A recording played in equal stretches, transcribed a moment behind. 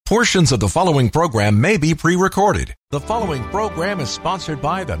Portions of the following program may be pre-recorded. The following program is sponsored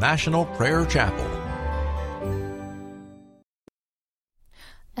by the National Prayer Chapel.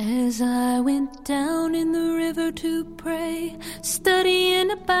 As I went down in the river to pray,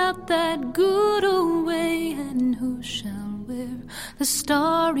 studying about that good old way, and who shall wear the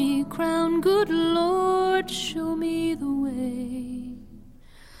starry crown? Good Lord, show me the way.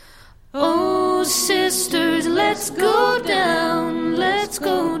 Oh, sisters, let's go down,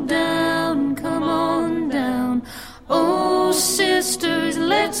 come on down. Oh, sisters,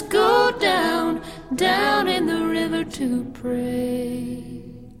 let's go down in the river to pray.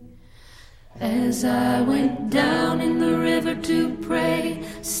 As I went down in the river to pray,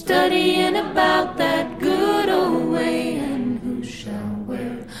 studying about that good old way, and who shall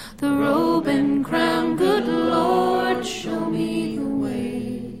wear the robe and crown? Good Lord, show me the way.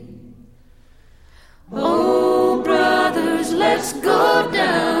 Oh, brothers, let's go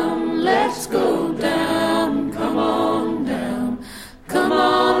down, come on down. Come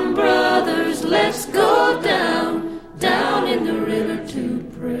on, brothers, let's go down in the river to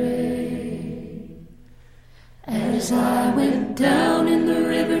pray. As I went down in the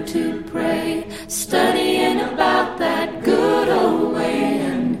river to pray, studying about that good old way,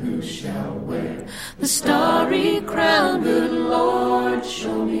 and who shall wear the starry crown? Good Lord,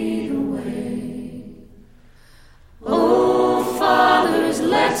 show me the way. Oh, fathers,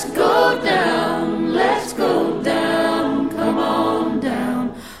 let's go down, come on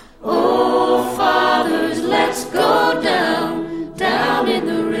down. Oh, fathers, let's go down in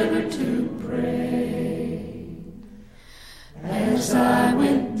the river to pray. As I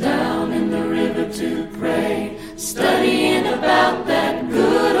went down in the river to pray, studying about that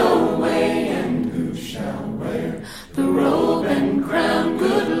good old way, and who shall wear the robe and crown?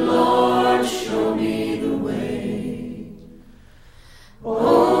 Good Lord, show me the way.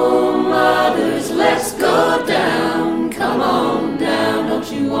 Oh, mothers, let's go down, come on down,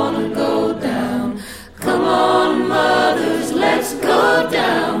 don't you want to go down? Come on, mothers, let's go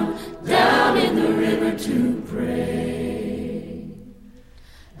down in the river to pray.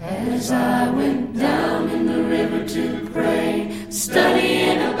 As I went down in the river to pray,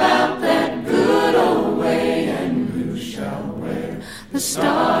 studying about that good old way, and who shall wear the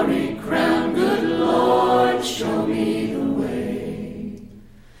starry crown? Good Lord, show me the way.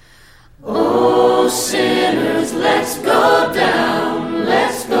 Oh, sinners, let's go down,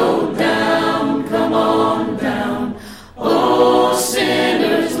 come on down. Oh,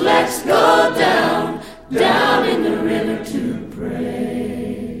 sinners, let's go down in the river to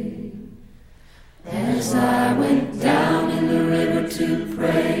pray. As I went down in the river to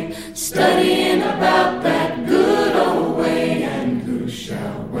pray, studying about that good old way, and who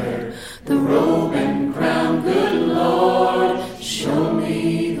shall wear the robe and crown? Good Lord, show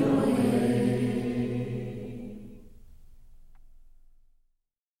me the way.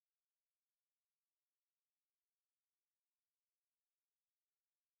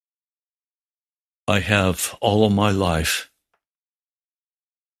 I have all of my life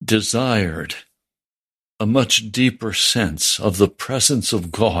desired a much deeper sense of the presence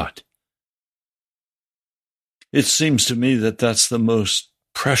of God. It seems to me that that's the most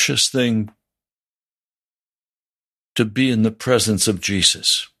precious thing, to be in the presence of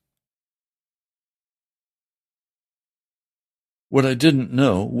Jesus. What I didn't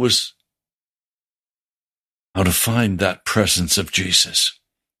know was how to find that presence of Jesus.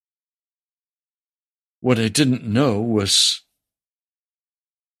 What I didn't know was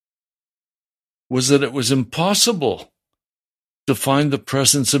that it was impossible to find the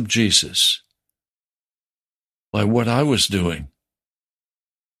presence of Jesus by what I was doing.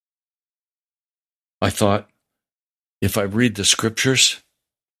 I thought, if I read the scriptures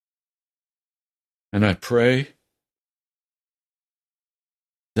and I pray,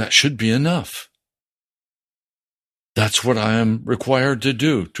 that should be enough. That's what I am required to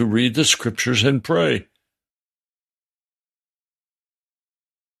do, to read the scriptures and pray.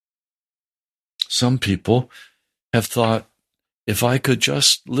 Some people have thought, if I could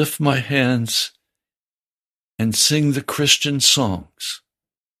just lift my hands and sing the Christian songs.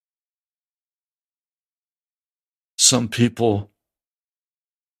 Some people,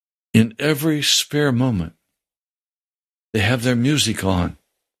 in every spare moment, they have their music on.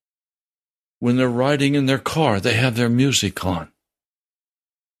 When they're riding in their car, they have their music on.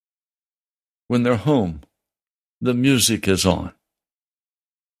 When they're home, the music is on.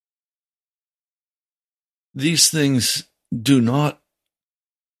 These things do not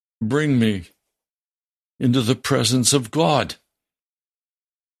bring me into the presence of God.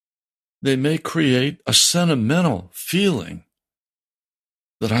 They may create a sentimental feeling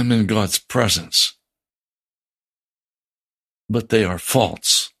that I'm in God's presence. But they are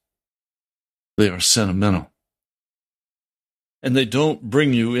false. They are sentimental. And they don't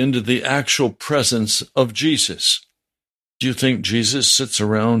bring you into the actual presence of Jesus. Do you think Jesus sits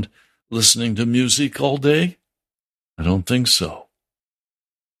around listening to music all day? I don't think so.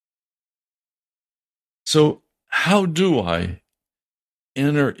 So how do I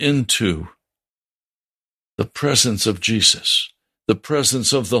enter into the presence of Jesus, the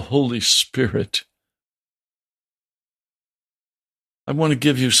presence of the Holy Spirit? I want to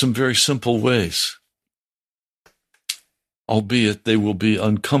give you some very simple ways, albeit they will be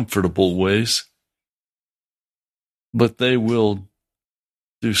uncomfortable ways, but they will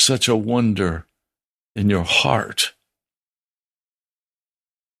do such a wonder in your heart.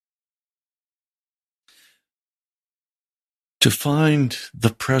 To find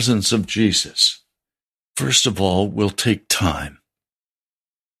the presence of Jesus, first of all, will take time.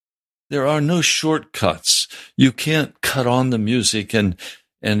 There are no shortcuts. You can't cut on the music and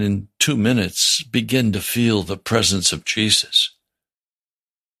in 2 minutes begin to feel the presence of Jesus.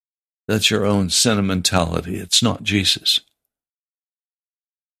 That's your own sentimentality. It's not Jesus.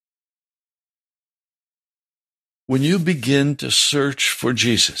 When you begin to search for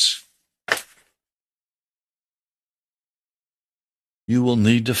Jesus, you will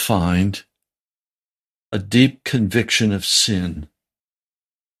need to find a deep conviction of sin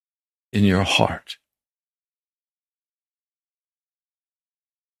in your heart.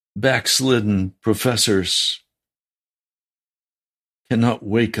 Backslidden professors cannot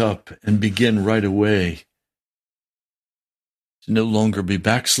wake up and begin right away to no longer be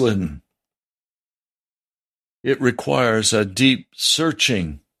backslidden. It requires a deep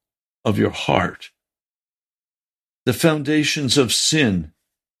searching of your heart. The foundations of sin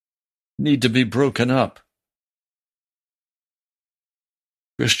need to be broken up.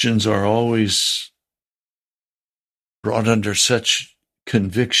 Christians are always brought under such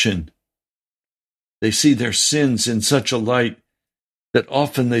conviction. They see their sins in such a light that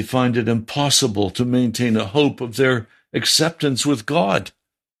often they find it impossible to maintain a hope of their acceptance with God.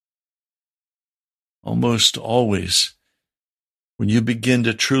 Almost always, when you begin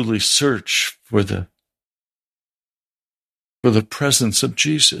to truly search for the presence of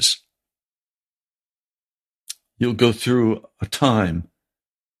Jesus, you'll go through a time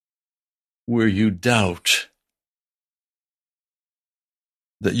where you doubt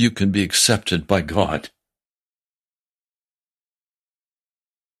that you can be accepted by God.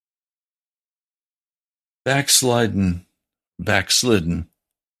 Backslidden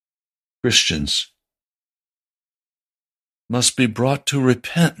Christians must be brought to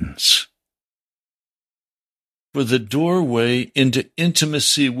repentance. For the doorway into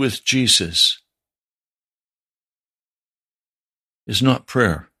intimacy with Jesus is not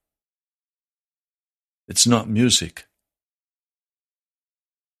prayer. It's not music.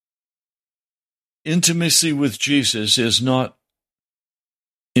 Intimacy with Jesus is not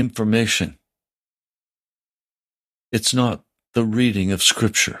information. It's not the reading of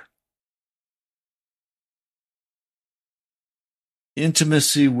Scripture.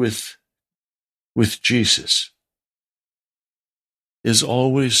 Intimacy with Jesus is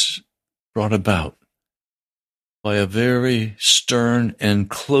always brought about by a very stern and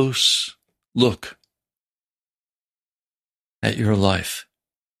close look at your life.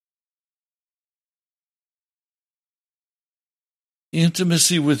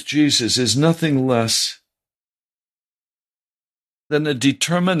 Intimacy with Jesus is nothing less than a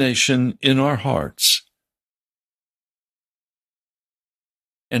determination in our hearts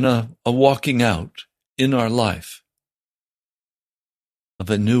and a walking out in our life of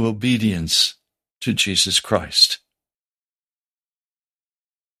a new obedience to Jesus Christ.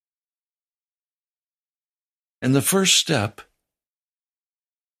 And the first step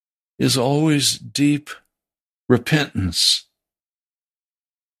is always deep repentance,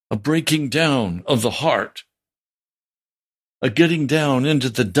 a breaking down of the heart, a getting down into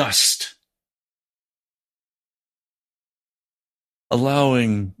the dust,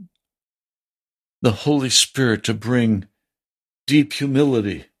 allowing the Holy Spirit to bring deep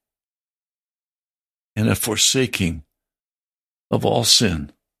humility and a forsaking of all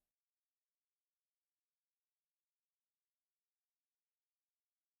sin.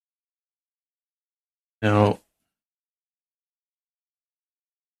 Now,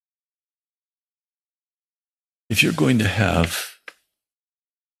 if you're going to have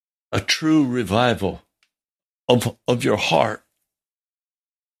a true revival of your heart,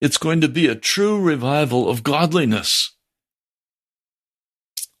 it's going to be a true revival of godliness.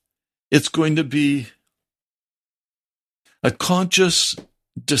 It's going to be a conscious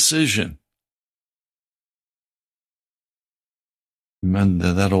decision.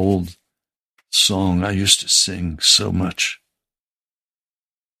 Remember that old song I used to sing so much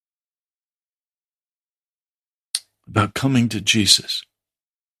about coming to Jesus.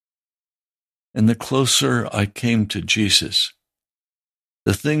 And the closer I came to Jesus,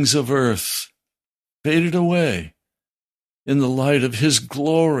 the things of earth faded away in the light of his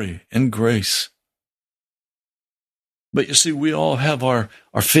glory and grace. But you see, we all have our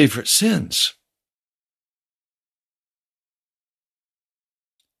favorite sins.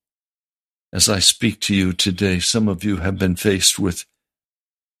 As I speak to you today, some of you have been faced with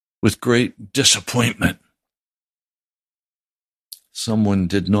great disappointment. Someone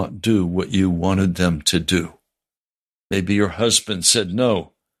did not do what you wanted them to do. Maybe your husband said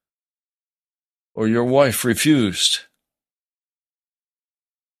no, or your wife refused,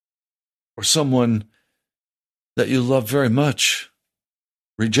 or someone that you love very much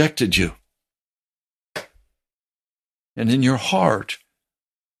rejected you. And in your heart,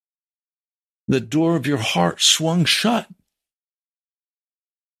 the door of your heart swung shut.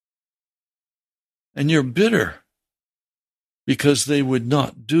 And you're bitter because they would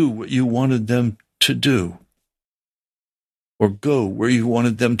not do what you wanted them to do or go where you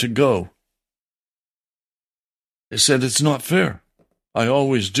wanted them to go. They said, it's not fair. I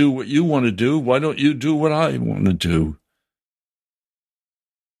always do what you want to do. Why don't you do what I want to do?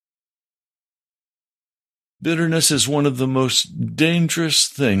 Bitterness is one of the most dangerous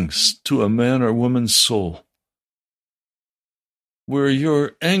things to a man or woman's soul, where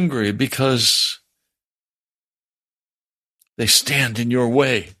you're angry because they stand in your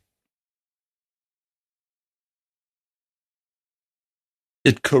way.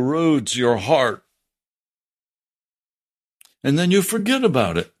 It corrodes your heart. And then you forget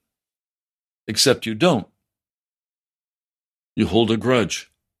about it, except you don't. You hold a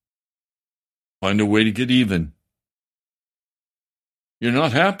grudge. Find a way to get even. You're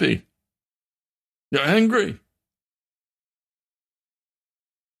not happy. You're angry.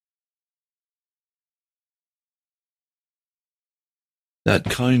 That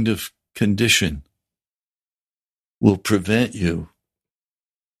kind of condition will prevent you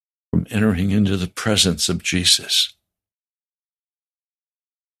from entering into the presence of Jesus.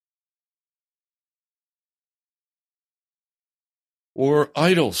 Or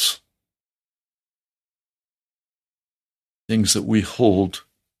idols. Things that we hold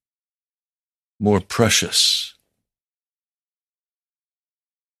more precious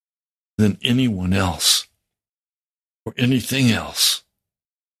than anyone else or anything else.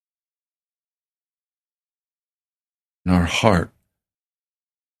 And our heart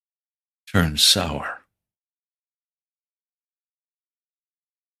turns sour.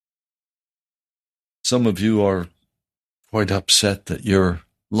 Some of you are quite upset that your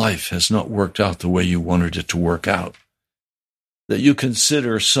life has not worked out the way you wanted it to work out. That you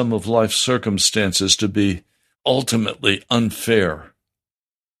consider some of life's circumstances to be ultimately unfair,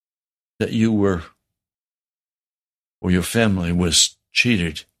 that you were, or your family was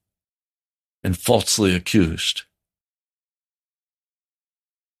cheated and falsely accused.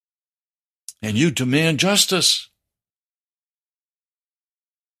 And you demand justice.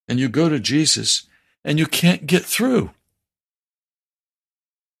 And you go to Jesus and you can't get through.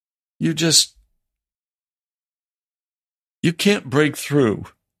 You can't break through.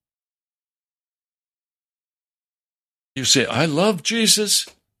 You say, I love Jesus,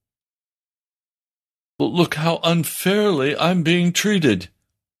 but look how unfairly I'm being treated.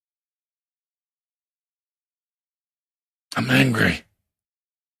 I'm angry.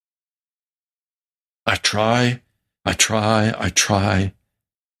 I try.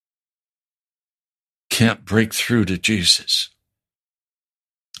 Can't break through to Jesus.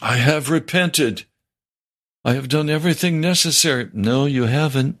 I have repented. I have done everything necessary. No, you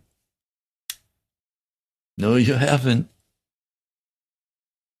haven't. No, you haven't.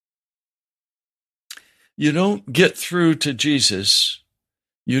 You don't get through to Jesus.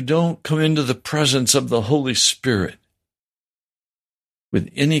 You don't come into the presence of the Holy Spirit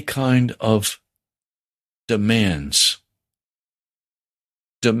with any kind of demands.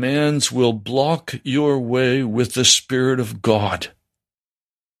 Demands will block your way with the Spirit of God.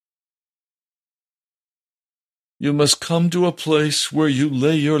 You must come to a place where you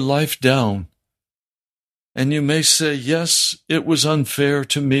lay your life down. And you may say, yes, it was unfair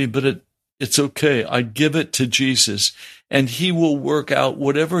to me, but it's okay. I give it to Jesus, and he will work out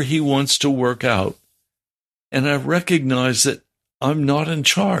whatever he wants to work out. And I recognize that I'm not in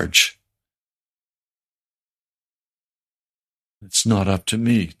charge. It's not up to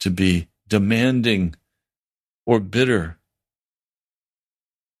me to be demanding or bitter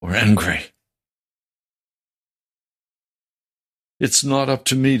or angry. It's not up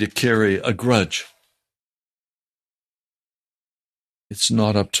to me to carry a grudge. It's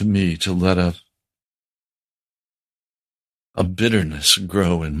not up to me to let a bitterness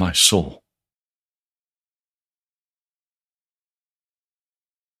grow in my soul.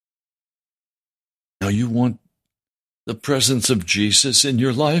 Now you want the presence of Jesus in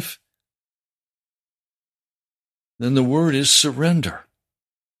your life? Then the word is surrender.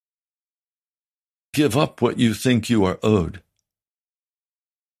 Give up what you think you are owed.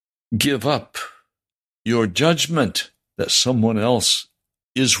 Give up your judgment that someone else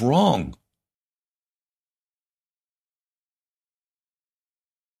is wrong.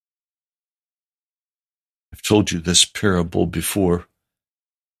 I've told you this parable before.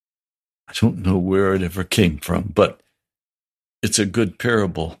 I don't know where it ever came from, but it's a good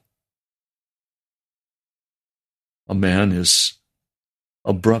parable. A man is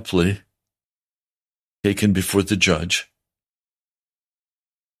abruptly taken before the judge,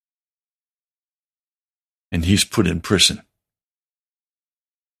 and he's put in prison.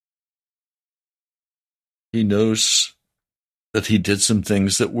 He knows that he did some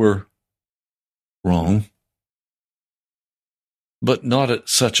things that were wrong, but not at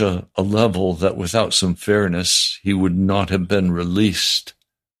such a level that without some fairness he would not have been released.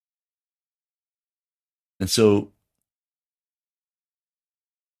 And so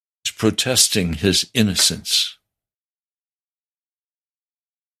he's protesting his innocence,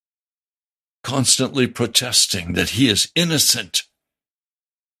 constantly protesting that he is innocent,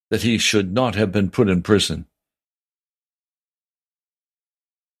 that he should not have been put in prison.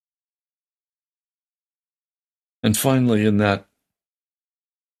 And finally, in that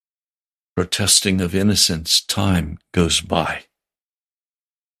protesting of innocence, time goes by.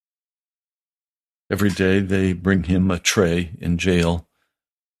 Every day they bring him a tray in jail.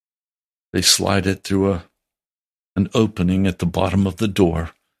 They slide it through an opening at the bottom of the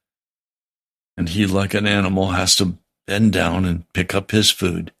door, and he, like an animal, has to bend down and pick up his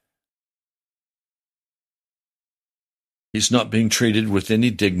food. He's not being treated with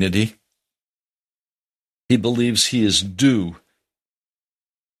any dignity. He believes he is due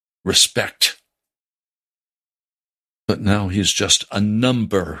respect. But now he's just a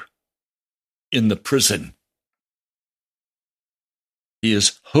number in the prison. He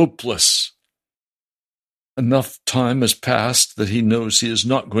is hopeless. Enough time has passed that he knows he is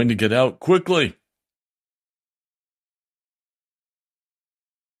not going to get out quickly.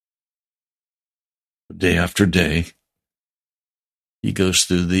 Day after day, he goes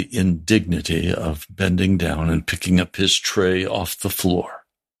through the indignity of bending down and picking up his tray off the floor.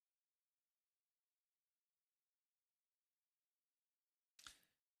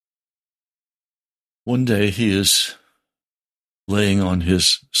 One day he is laying on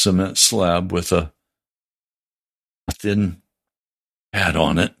his cement slab with a thin pad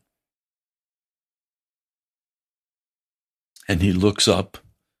on it, and he looks up,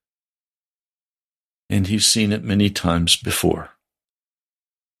 and he's seen it many times before.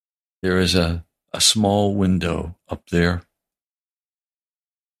 There is a small window up there.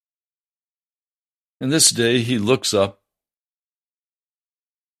 And this day he looks up,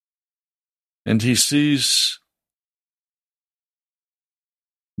 and he sees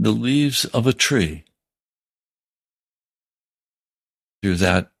the leaves of a tree through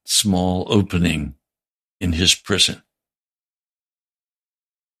that small opening in his prison.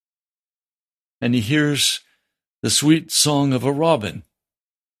 And he hears the sweet song of a robin.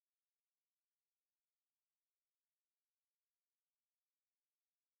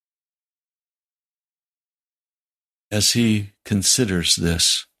 As he considers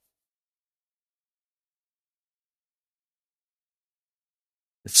this,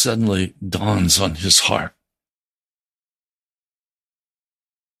 it suddenly dawns on his heart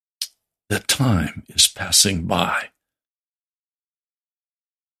that time is passing by.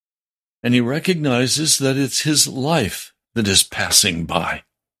 And he recognizes that it's his life that is passing by.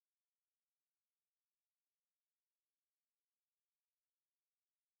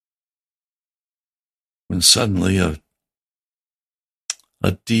 When suddenly a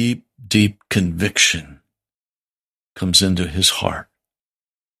deep, deep conviction comes into his heart.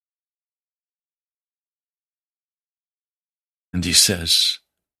 And he says,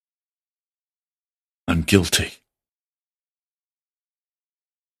 I'm guilty.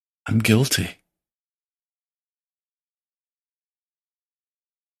 I'm guilty.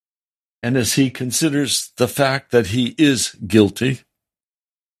 And as he considers the fact that he is guilty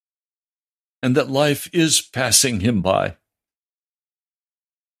and that life is passing him by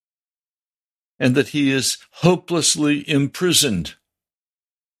and that he is hopelessly imprisoned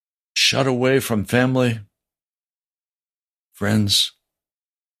shut away from family, friends.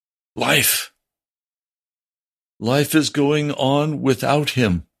 Life is going on without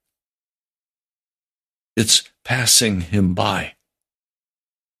him. It's passing him by.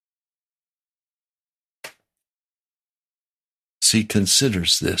 As he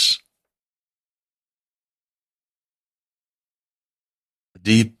considers this, a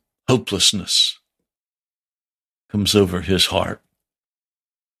deep hopelessness comes over his heart.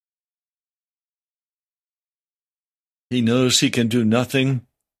 He knows he can do nothing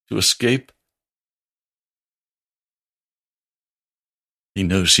to escape. He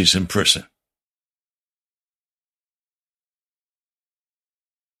knows he's in prison.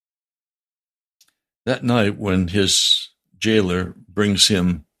 That night, when his jailer brings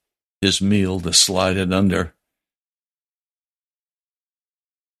him his meal to slide it under,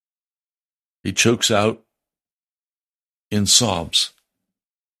 he chokes out in sobs,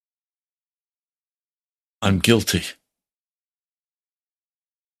 "I'm guilty."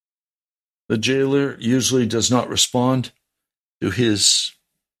 The jailer usually does not respond to his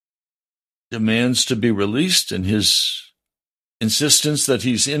demands to be released and his insistence that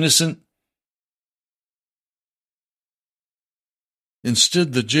he's innocent.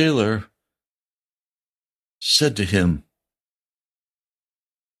 Instead, the jailer said to him,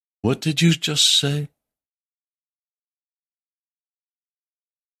 "What did you just say?"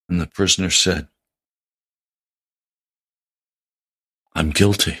 And the prisoner said, "I'm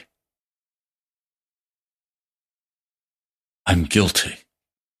guilty. I'm guilty."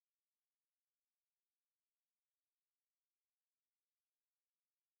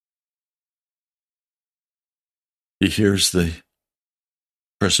 He hears the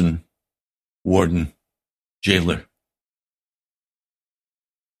prison warden, jailer,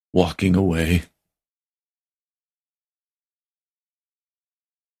 walking away.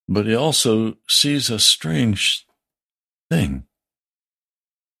 But he also sees a strange thing.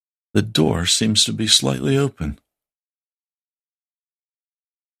 The door seems to be slightly open.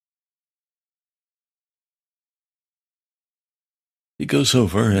 He goes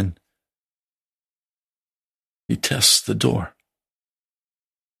over and he tests the door.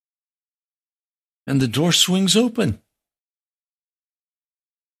 And the door swings open.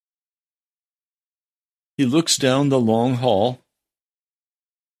 He looks down the long hall,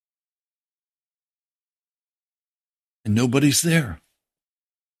 and nobody's there.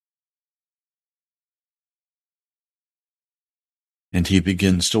 And he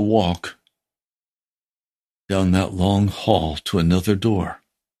begins to walk down that long hall to another door.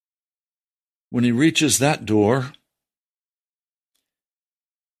 When he reaches that door,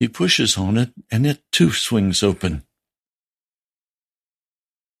 he pushes on it, and it too swings open.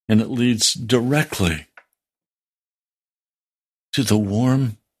 And it leads directly to the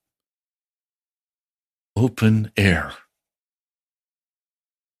warm, open air.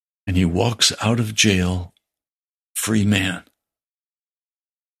 And he walks out of jail, free man.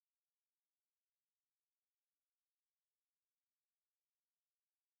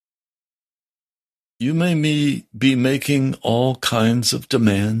 You may be making all kinds of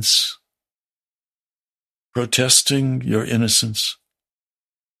demands, protesting your innocence,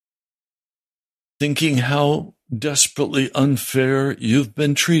 thinking how desperately unfair you've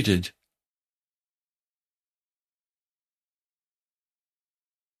been treated.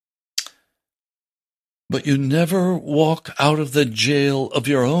 But you never walk out of the jail of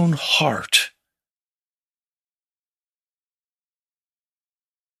your own heart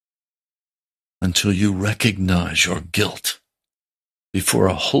until you recognize your guilt before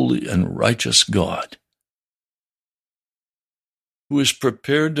a holy and righteous God who is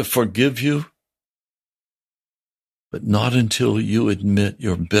prepared to forgive you, but not until you admit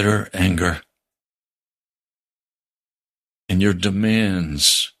your bitter anger and your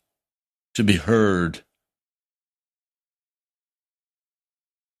demands to be heard.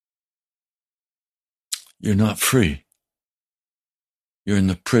 You're not free. You're in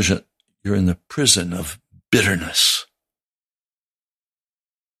the prison. You're in the prison of bitterness.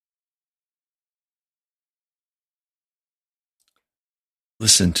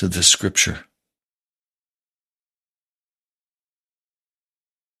 Listen to this scripture.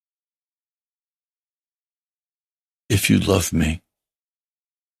 If you love me,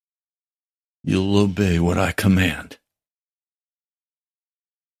 you'll obey what I command.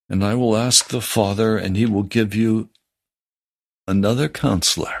 And I will ask the Father, and he will give you another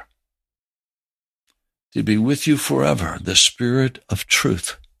counselor to be with you forever, the Spirit of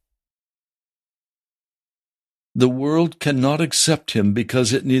truth. The world cannot accept him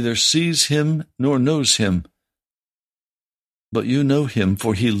because it neither sees him nor knows him. but you know him,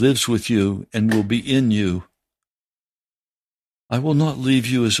 for he lives with you and will be in you. I will not leave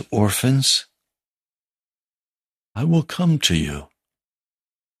you as orphans. I will come to you.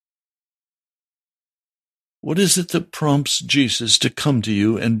 What is it that prompts Jesus to come to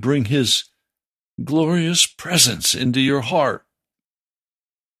you and bring his glorious presence into your heart?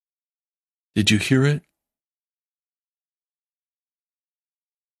 Did you hear it?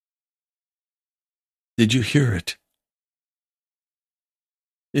 Did you hear it?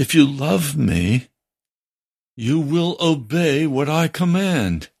 If you love me, you will obey what I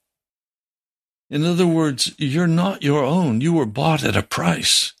command. In other words, you're not your own. You were bought at a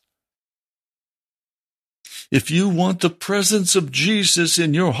price. If you want the presence of Jesus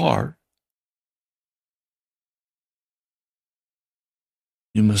in your heart,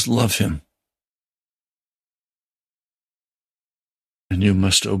 you must love him. And you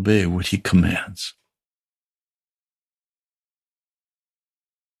must obey what he commands.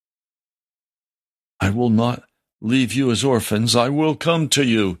 I will not leave you as orphans. I will come to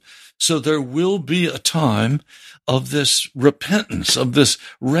you. So there will be a time of this repentance, of this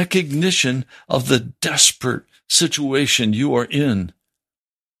recognition of the desperate situation you are in.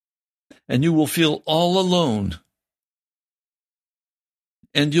 And you will feel all alone.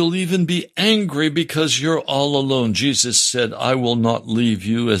 And you'll even be angry because you're all alone. Jesus said, I will not leave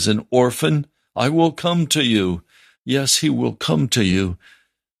you as an orphan. I will come to you. Yes, he will come to you.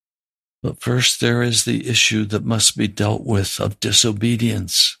 But first there is the issue that must be dealt with of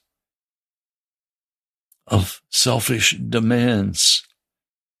disobedience, of selfish demands,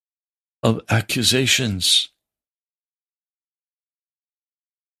 of accusations.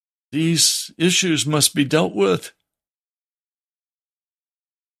 These issues must be dealt with.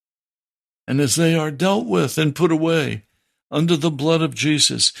 And as they are dealt with and put away under the blood of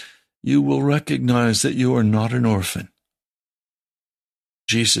Jesus, you will recognize that you are not an orphan.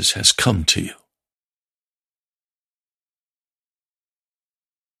 Jesus has come to you.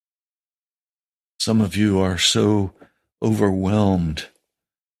 Some of you are so overwhelmed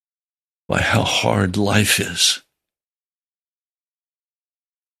by how hard life is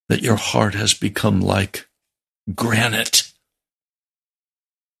that your heart has become like granite.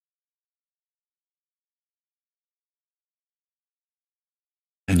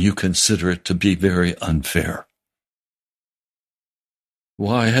 And you consider it to be very unfair.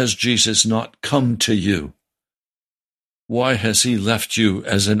 Why has Jesus not come to you? Why has he left you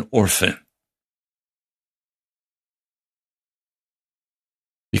as an orphan?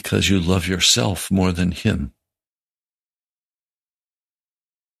 Because you love yourself more than him.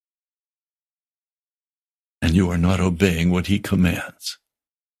 And you are not obeying what he commands.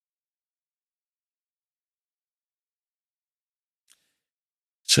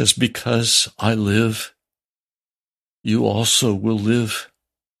 It says, because I live, you also will live.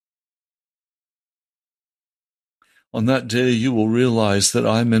 On that day you will realize that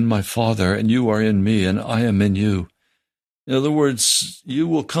I'm in my Father, and you are in me, and I am in you. In other words, you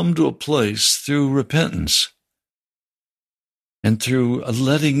will come to a place through repentance and through a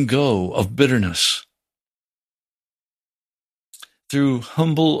letting go of bitterness, through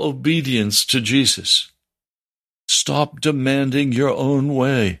humble obedience to Jesus. Stop demanding your own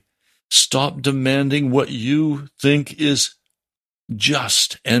way. Stop demanding what you think is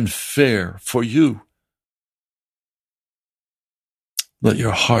just and fair for you. Let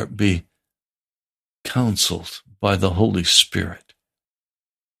your heart be counseled by the Holy Spirit.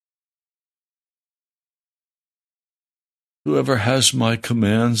 Whoever has my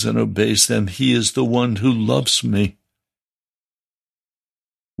commands and obeys them, he is the one who loves me.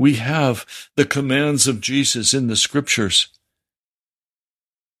 We have the commands of Jesus in the Scriptures,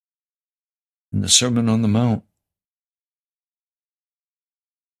 in the Sermon on the Mount.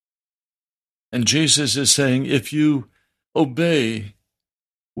 And Jesus is saying, if you obey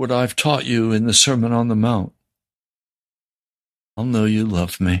what I've taught you in the Sermon on the Mount, I'll know you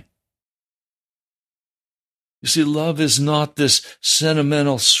love me. You see, love is not this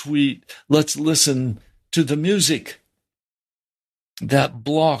sentimental, sweet, let's listen to the music. That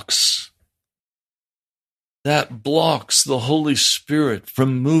blocks the Holy Spirit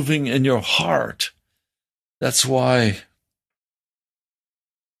from moving in your heart. That's why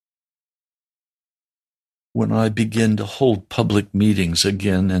when I begin to hold public meetings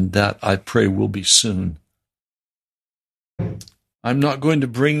again, and that I pray will be soon, I'm not going to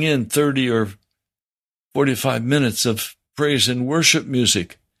bring in 30 or 45 minutes of praise and worship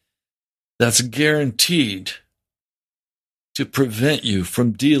music. That's guaranteed to prevent you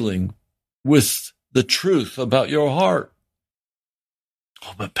from dealing with the truth about your heart.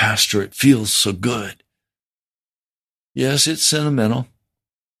 Oh, but Pastor, it feels so good. Yes, it's sentimental.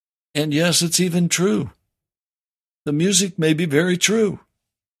 And yes, it's even true. The music may be very true.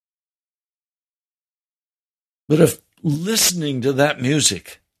 But if listening to that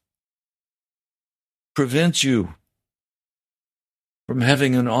music prevents you from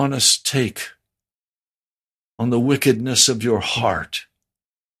having an honest take on the wickedness of your heart,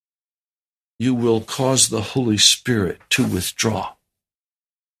 you will cause the Holy Spirit to withdraw.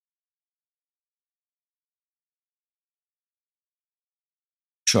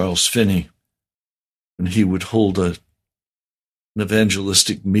 Charles Finney, when he would hold an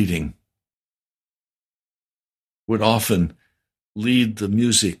evangelistic meeting, would often lead the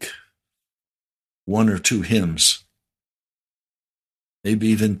music, one or two hymns, maybe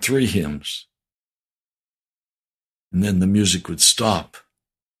even 3 hymns. And then the music would stop.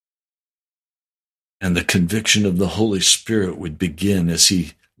 And the conviction of the Holy Spirit would begin as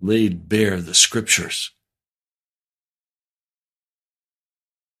he laid bare the scriptures.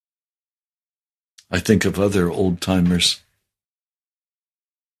 I think of other old-timers.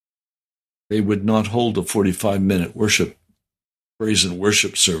 They would not hold a 45-minute praise and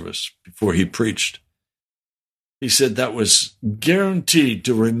worship service before he preached. He said that was guaranteed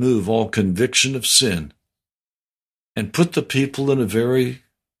to remove all conviction of sin and put the people in a very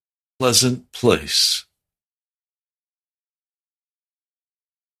pleasant place.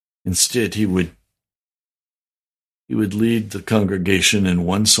 Instead, he would lead the congregation in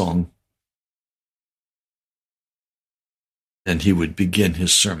one song, and he would begin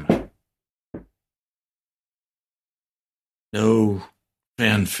his sermon. No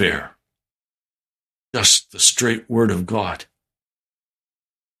fanfare, just the straight word of God.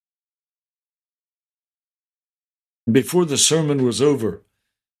 Before the sermon was over,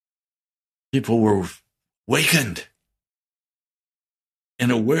 people were wakened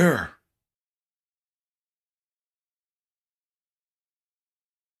and aware.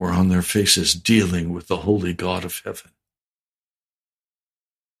 Were on their faces dealing with the holy God of heaven.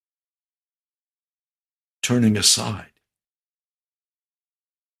 Turning aside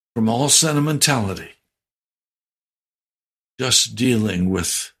from all sentimentality, just dealing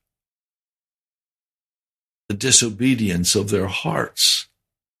with the disobedience of their hearts.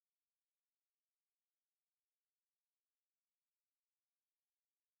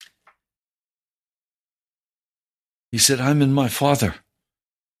 He said, I'm in my Father,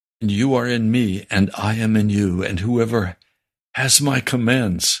 and you are in me, and I am in you, and whoever has my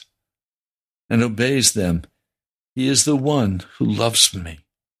commands and obeys them, he is the one who loves me.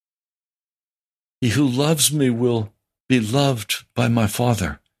 He who loves me will be loved by my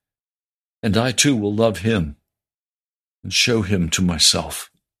Father, and I too will love him and show him to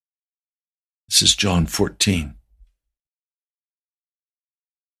myself. This is John 14.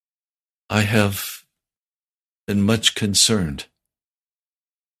 I have been much concerned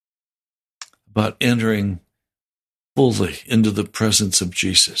about entering fully into the presence of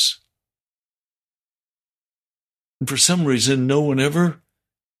Jesus. And for some reason, no one ever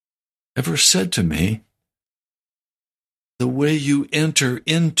said to me, the way you enter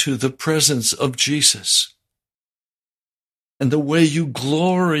into the presence of Jesus and the way you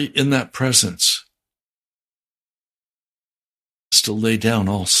glory in that presence is to lay down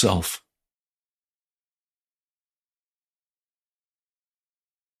all self.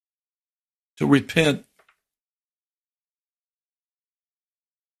 To repent.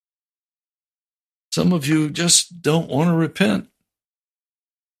 Some of you just don't want to repent.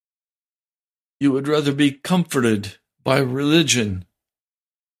 You would rather be comforted by religion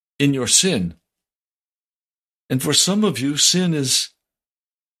in your sin. And for some of you, sin is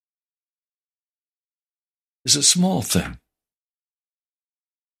a small thing.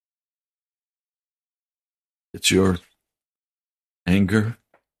 It's your anger,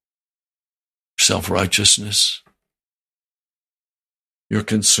 self-righteousness, your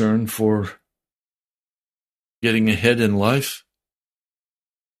concern for getting ahead in life.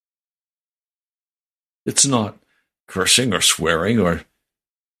 It's not cursing or swearing or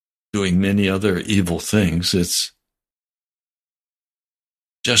doing many other evil things. It's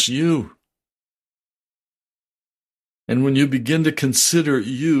just you. And when you begin to consider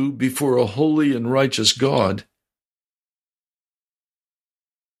you before a holy and righteous God,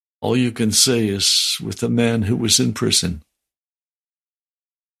 all you can say is with the man who was in prison,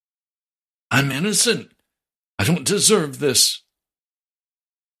 I'm innocent. I don't deserve this.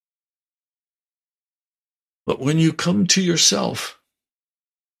 But when you come to yourself,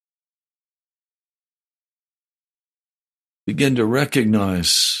 begin to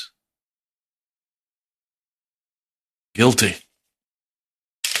recognize guilty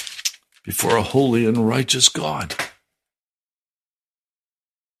before a holy and righteous God.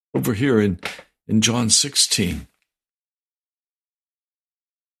 over here in John 16.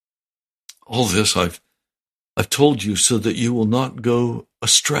 All this I've told you so that you will not go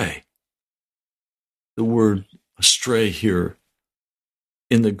astray. The word astray here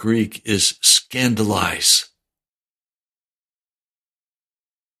in the Greek is scandalize.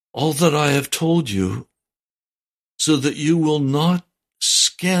 All that I have told you so that you will not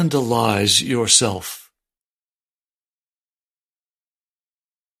scandalize yourself.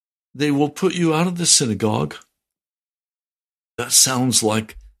 They will put you out of the synagogue. That sounds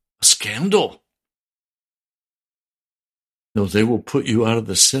like a scandal. No, they will put you out of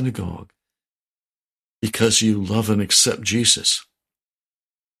the synagogue because you love and accept Jesus.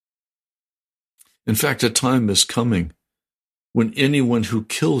 In fact, a time is coming when anyone who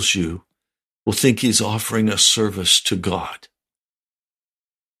kills you will think he's offering a service to God.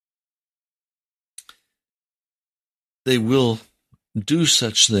 They will do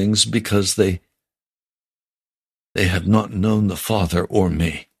such things because they have not known the Father or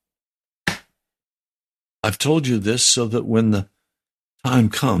me. I've told you this so that when the time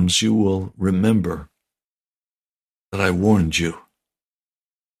comes, you will remember that I warned you.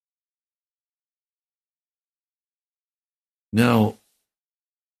 Now,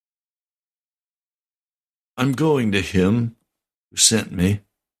 I'm going to him who sent me,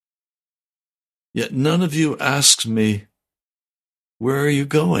 yet none of you asks me, where are you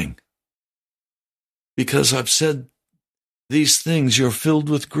going? Because I've said these things, you're filled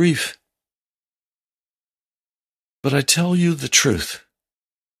with grief. But I tell you the truth.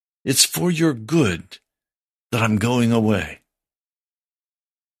 It's for your good that I'm going away.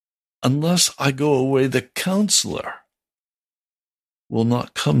 Unless I go away, the Counselor will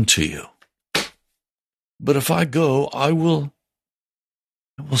not come to you. But if I go, I will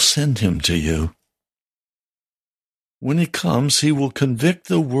send him to you. When he comes, he will convict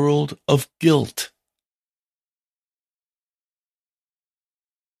the world of guilt.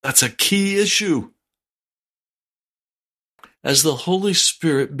 That's a key issue. As the Holy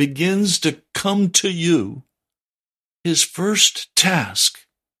Spirit begins to come to you, his first task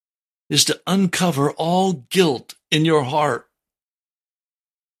is to uncover all guilt in your heart.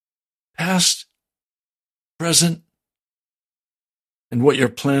 Past, present, and what you're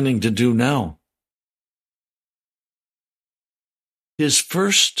planning to do now. His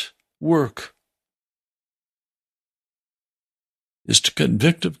first work is to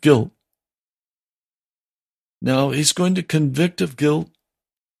convict of guilt. Now, he's going to convict of guilt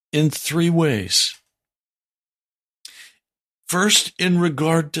in three ways. First, in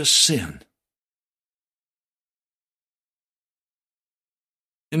regard to sin.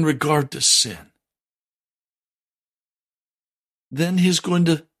 In regard to sin. Then he's going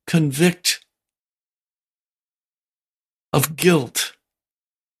to convict of guilt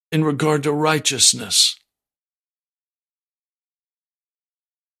in regard to righteousness.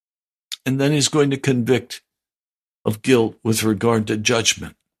 And then he's going to convict of guilt with regard to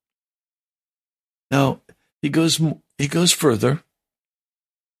judgment. Now, he goes further.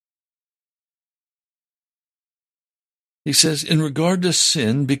 He says, in regard to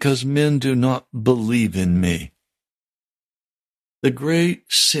sin, because men do not believe in me. The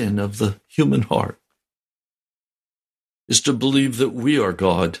great sin of the human heart is to believe that we are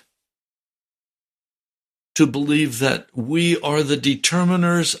God, to believe that we are the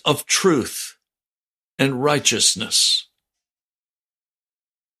determiners of truth and righteousness,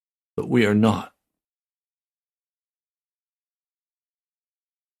 but we are not.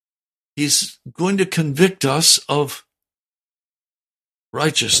 He's going to convict us of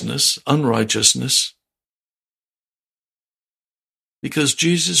righteousness, unrighteousness, because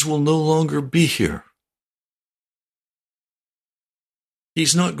Jesus will no longer be here.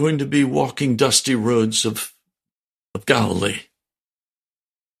 He's not going to be walking dusty roads of Galilee.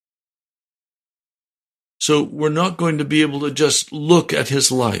 So we're not going to be able to just look at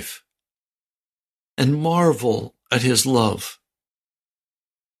his life and marvel at his love.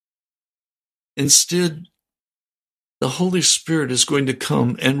 Instead, the Holy Spirit is going to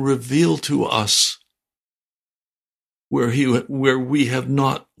come and reveal to us where we have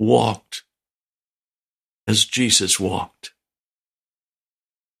not walked as Jesus walked.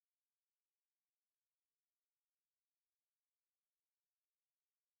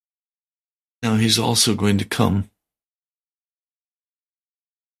 Now he's also going to come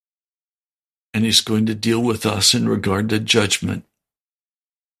and he's going to deal with us in regard to judgment.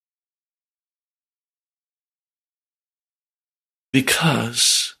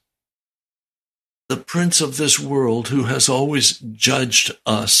 Because the prince of this world, who has always judged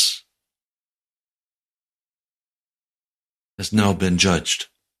us, has now been judged.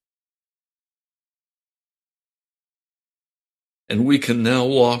 And we can now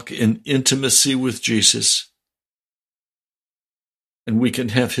walk in intimacy with Jesus. And we can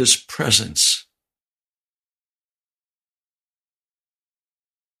have his presence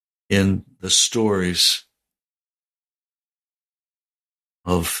in the stories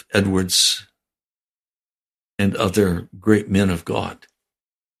of Edwards and other great men of God.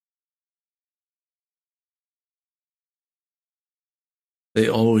 They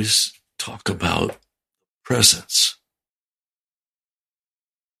always talk about presence.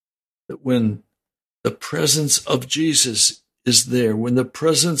 That when the presence of Jesus is there, when the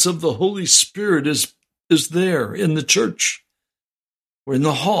presence of the Holy Spirit is there in the church, or in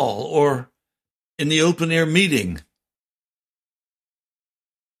the hall, or in the open air meeting,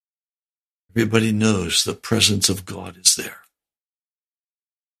 everybody knows the presence of God is there.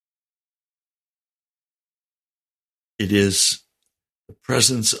 It is the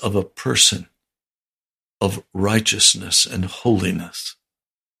presence of a person of righteousness and holiness.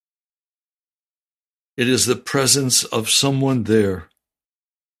 It is the presence of someone there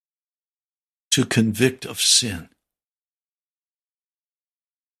to convict of sin.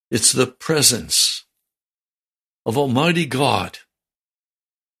 It's the presence of Almighty God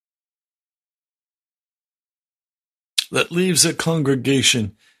that leaves a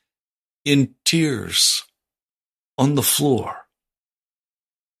congregation in tears on the floor,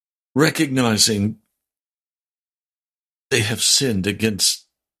 recognizing they have sinned against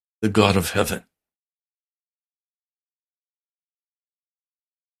the God of heaven.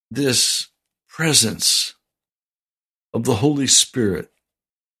 This presence of the Holy Spirit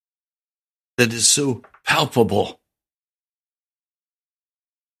that is so palpable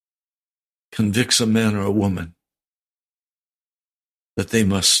convicts a man or a woman that they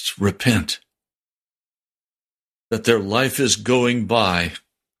must repent, that their life is going by,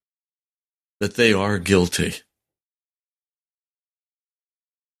 that they are guilty.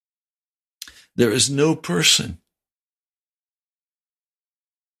 There is no person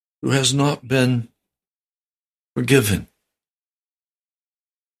who has not been forgiven,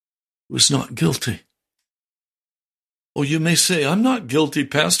 who is not guilty. Oh, you may say, I'm not guilty,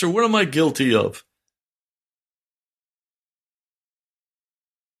 Pastor. What am I guilty of?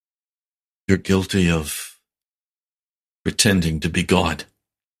 You're guilty of pretending to be God.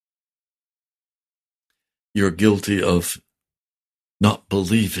 You're guilty of not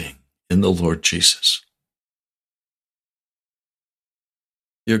believing in the Lord Jesus.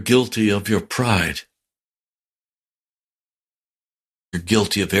 You're guilty of your pride. You're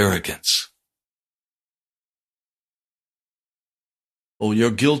guilty of arrogance. Oh,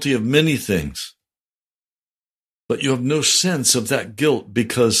 you're guilty of many things, but you have no sense of that guilt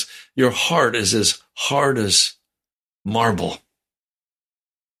because your heart is as hard as marble.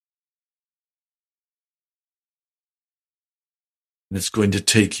 And it's going to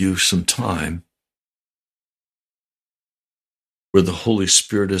take you some time where the Holy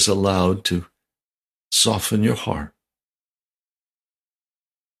Spirit is allowed to soften your heart,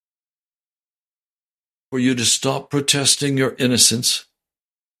 for you to stop protesting your innocence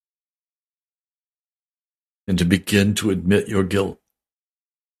and to begin to admit your guilt.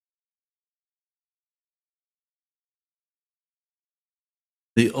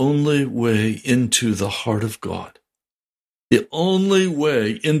 The only way into the heart of God, the only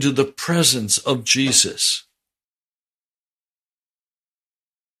way into the presence of Jesus,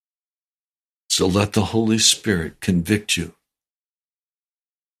 so let the Holy Spirit convict you.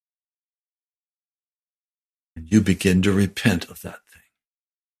 And you begin to repent of that thing.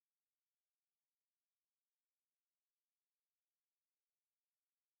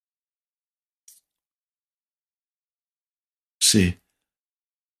 See,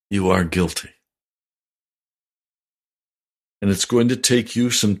 you are guilty. And it's going to take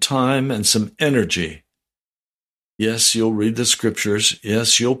you some time and some energy. Yes, you'll read the scriptures.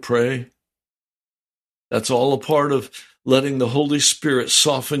 Yes, you'll pray. That's all a part of letting the Holy Spirit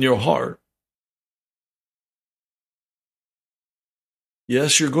soften your heart.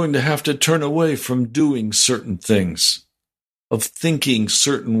 Yes, you're going to have to turn away from doing certain things, of thinking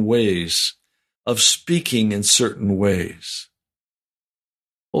certain ways, of speaking in certain ways.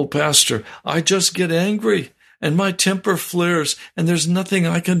 Oh, Pastor, I just get angry and my temper flares and there's nothing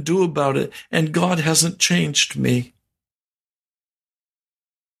I can do about it and God hasn't changed me.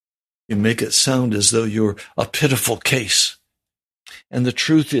 You make it sound as though you're a pitiful case. And the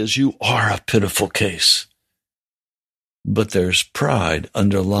truth is you are a pitiful case. But there's pride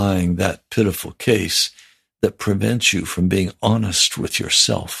underlying that pitiful case that prevents you from being honest with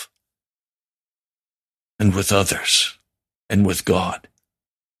yourself and with others and with God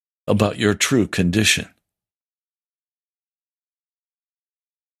about your true condition.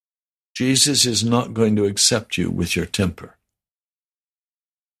 Jesus is not going to accept you with your temper.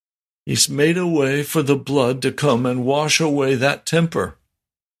 He's made a way for the blood to come and wash away that temper.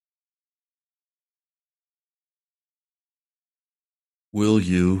 Will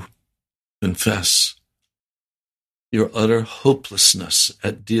you confess your utter hopelessness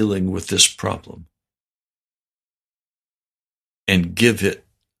at dealing with this problem and give it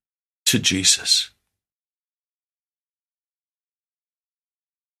to Jesus?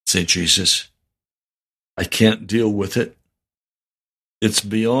 Say, Jesus, I can't deal with it. It's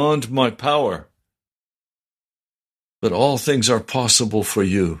beyond my power. But all things are possible for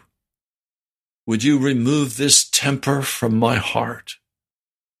you. Would you remove this temper from my heart?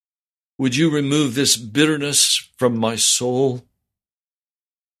 Would you remove this bitterness from my soul?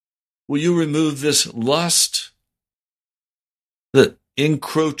 Will you remove this lust that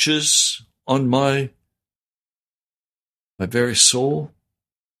encroaches on my very soul?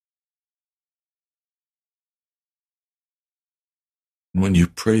 When you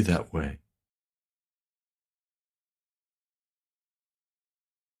pray that way,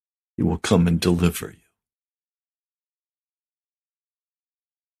 He will come and deliver you.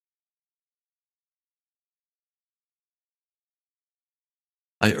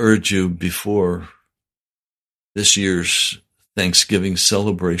 I urge you before this year's Thanksgiving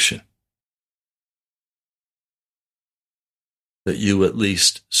celebration that you at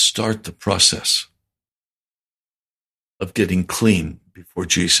least start the process of getting clean before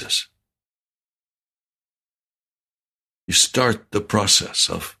Jesus. You start the process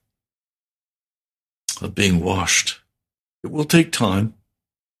of being washed. It will take time.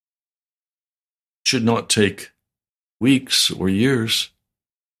 It should not take weeks or years.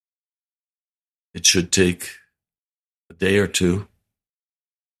 It should take a day or two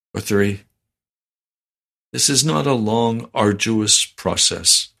or three. This is not a long, arduous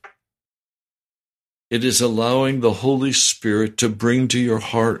process. It is allowing the Holy Spirit to bring to your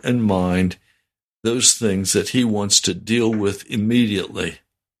heart and mind those things that He wants to deal with immediately.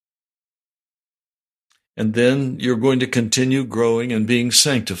 And then you're going to continue growing and being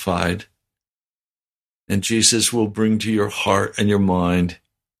sanctified. And Jesus will bring to your heart and your mind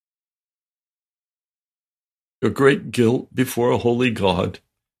your great guilt before a holy God.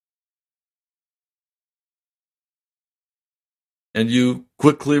 And you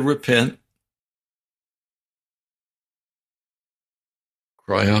quickly repent.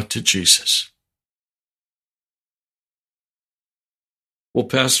 Cry out to Jesus. Well,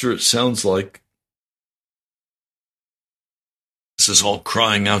 Pastor, it sounds like this is all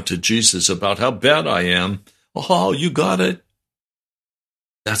crying out to Jesus about how bad I am. Oh, you got it.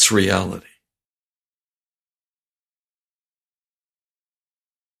 That's reality.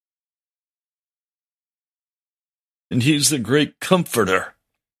 And He's the great comforter.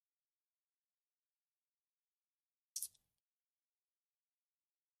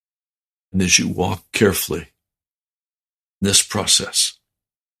 And as you walk carefully in this process,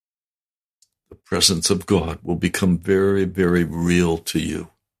 the presence of God will become very, very real to you.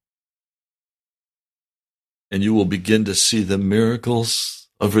 And you will begin to see the miracles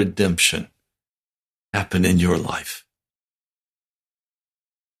of redemption happen in your life.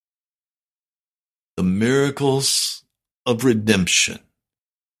 The miracles of redemption.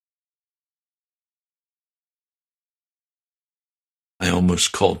 I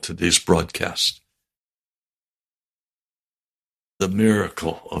almost called today's broadcast the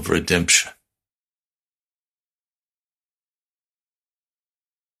miracle of redemption.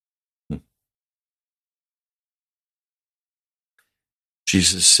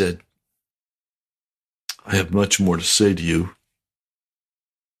 Jesus said, I have much more to say to you,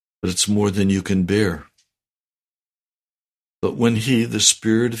 but it's more than you can bear. But when He, the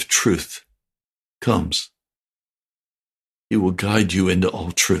Spirit of truth, comes, He will guide you into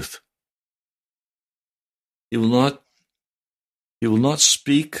all truth. He will not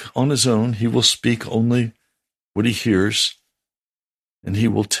speak on His own. He will speak only what He hears, and He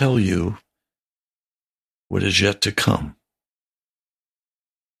will tell you what is yet to come.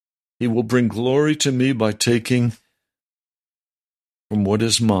 He will bring glory to me by taking from what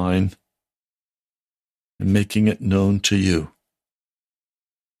is mine and making it known to you.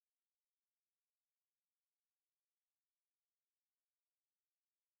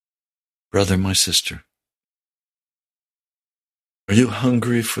 Brother, my sister, are you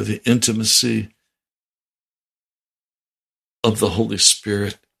hungry for the intimacy of the Holy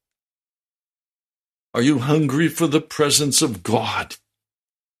Spirit? Are you hungry for the presence of God?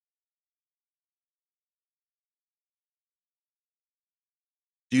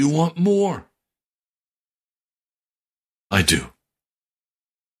 Do you want more? I do.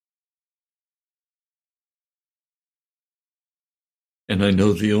 And I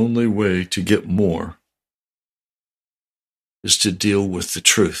know the only way to get more is to deal with the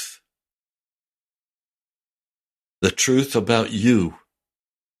truth. The truth about you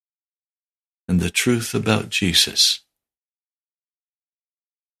and the truth about Jesus.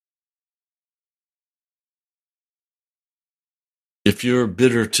 If you're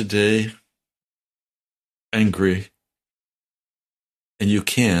bitter today, angry, and you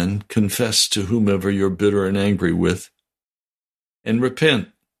can confess to whomever you're bitter and angry with and repent.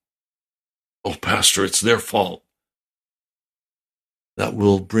 Oh, Pastor, it's their fault. That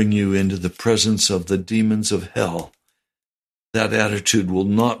will bring you into the presence of the demons of hell. That attitude will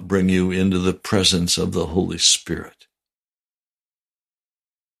not bring you into the presence of the Holy Spirit.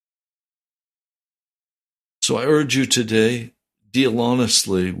 So I urge you today, deal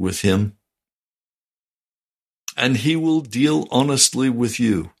honestly with him, and he will deal honestly with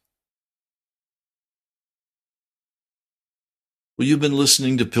you. Well, you've been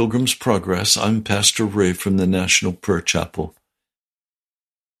listening to Pilgrim's Progress. I'm Pastor Ray from the National Prayer Chapel.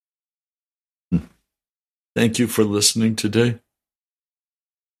 Thank you for listening today.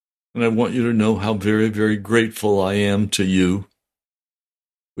 And I want you to know how very, very grateful I am to you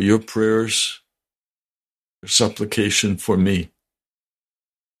for your prayers, your supplication for me,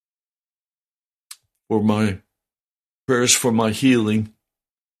 for my prayers for my healing.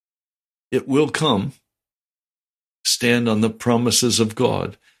 It will come. Stand on the promises of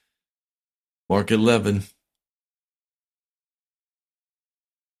God. Mark 11.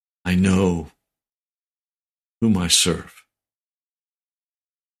 I know whom I serve,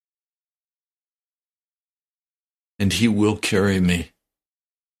 and he will carry me,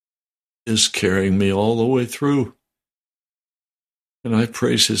 is carrying me all the way through. And I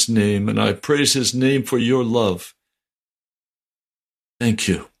praise his name, and I praise his name for your love. Thank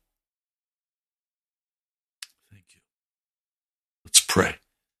you. Thank you. Let's pray.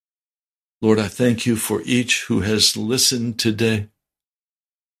 Lord, I thank you for each who has listened today.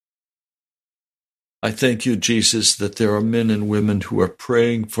 I thank you, Jesus, that there are men and women who are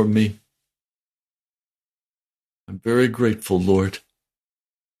praying for me. I'm very grateful, Lord.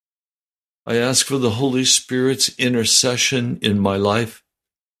 I ask for the Holy Spirit's intercession in my life,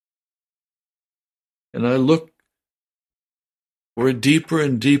 and I look for a deeper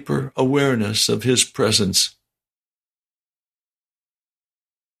and deeper awareness of his presence.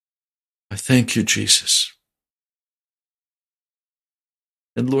 I thank you, Jesus.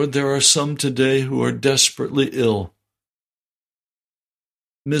 And Lord, there are some today who are desperately ill,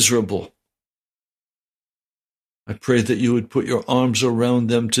 miserable. I pray that you would put your arms around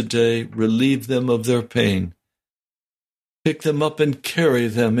them today, relieve them of their pain. Pick them up and carry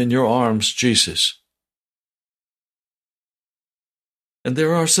them in your arms, Jesus. And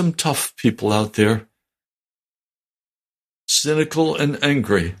there are some tough people out there, cynical and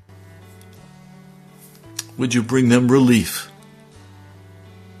angry. Would you bring them relief?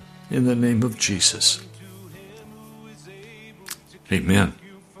 In the name of Jesus. Amen.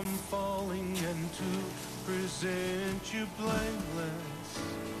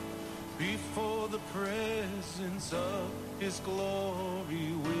 Before the presence of his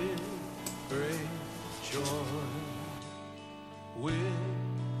glory with great joy, with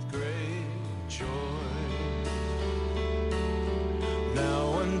great joy.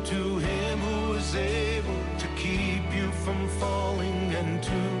 Now unto him who is able to keep you from falling and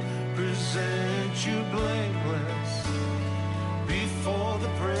to present you blameless before the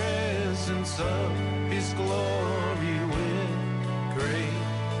presence of his glory with great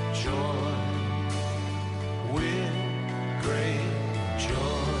joy, with great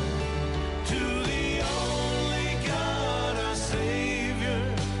joy. To the only God our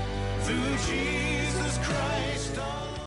Savior, through Jesus